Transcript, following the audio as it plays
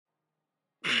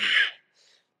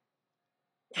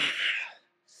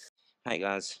Hi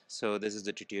guys, so this is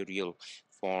the tutorial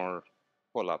for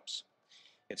pull-ups.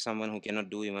 If someone who cannot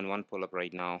do even one pull-up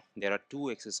right now, there are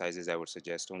two exercises I would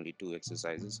suggest, only two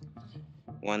exercises.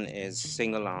 One is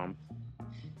single arm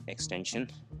extension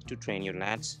to train your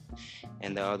lats,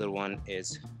 and the other one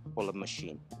is pull-up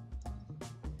machine.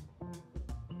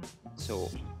 So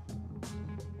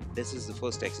this is the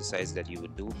first exercise that you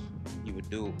would do. You would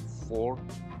do 4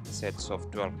 sets of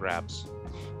 12 reps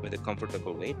with a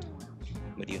comfortable weight,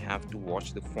 but you have to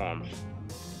watch the form.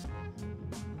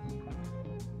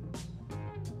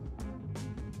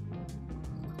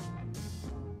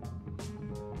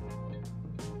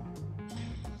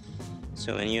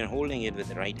 So when you're holding it with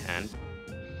the right hand,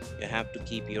 you have to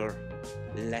keep your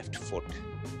left foot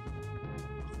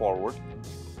forward,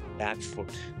 back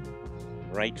foot,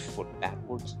 right foot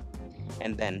backwards,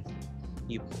 and then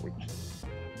you pull.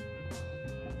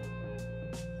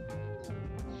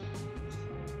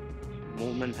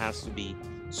 Movement has to be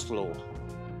slow.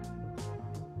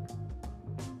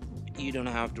 You don't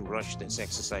have to rush this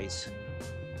exercise.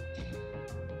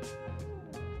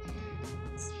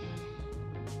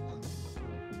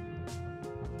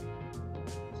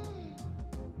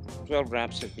 Twelve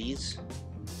reps of these.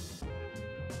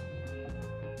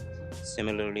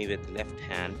 Similarly with left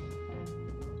hand,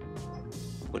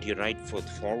 put your right foot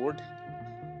forward,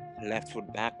 left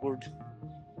foot backward,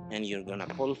 and you're gonna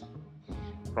pull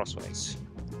crosswise.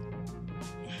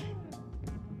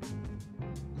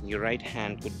 Your right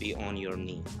hand could be on your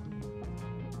knee.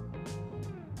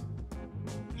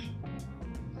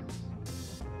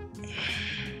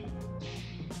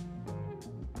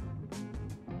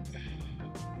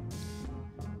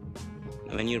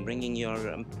 When you're bringing your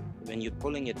when you're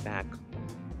pulling it back,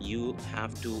 you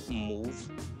have to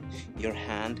move your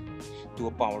hand to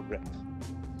a power grip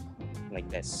like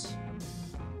this.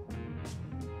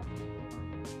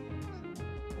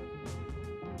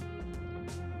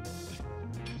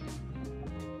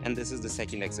 And this is the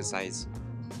second exercise,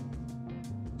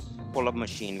 pull-up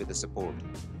machine with the support.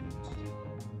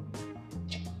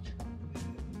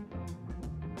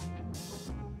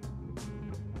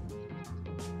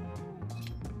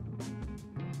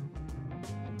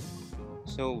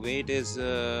 So weight is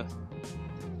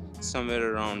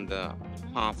somewhere around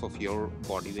half of your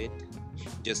body weight,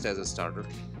 just as a starter.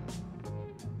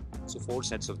 So 4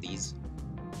 sets of these,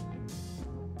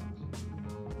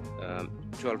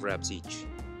 12 reps each.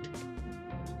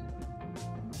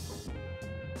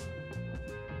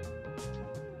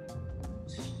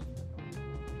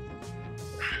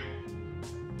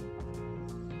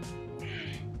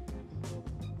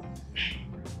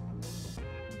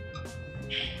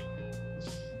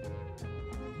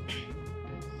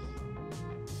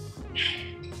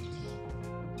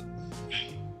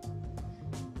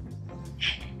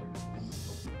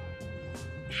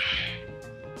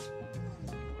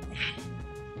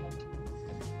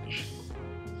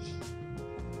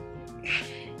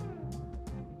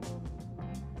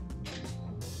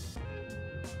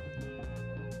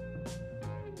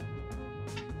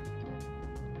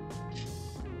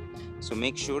 So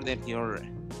make sure that your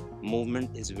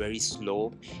movement is very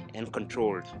slow and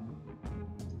controlled.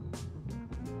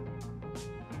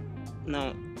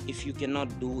 Now, if you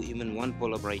cannot do even one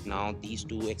pull-up right now, these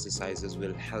two exercises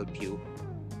will help you.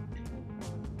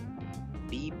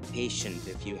 Be patient.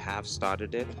 If you have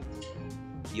started it,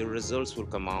 your results will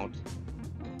come out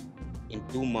in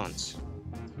 2 months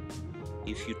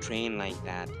if you train like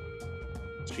that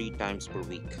 3 times per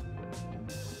week.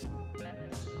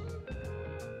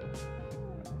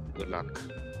 Good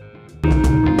luck.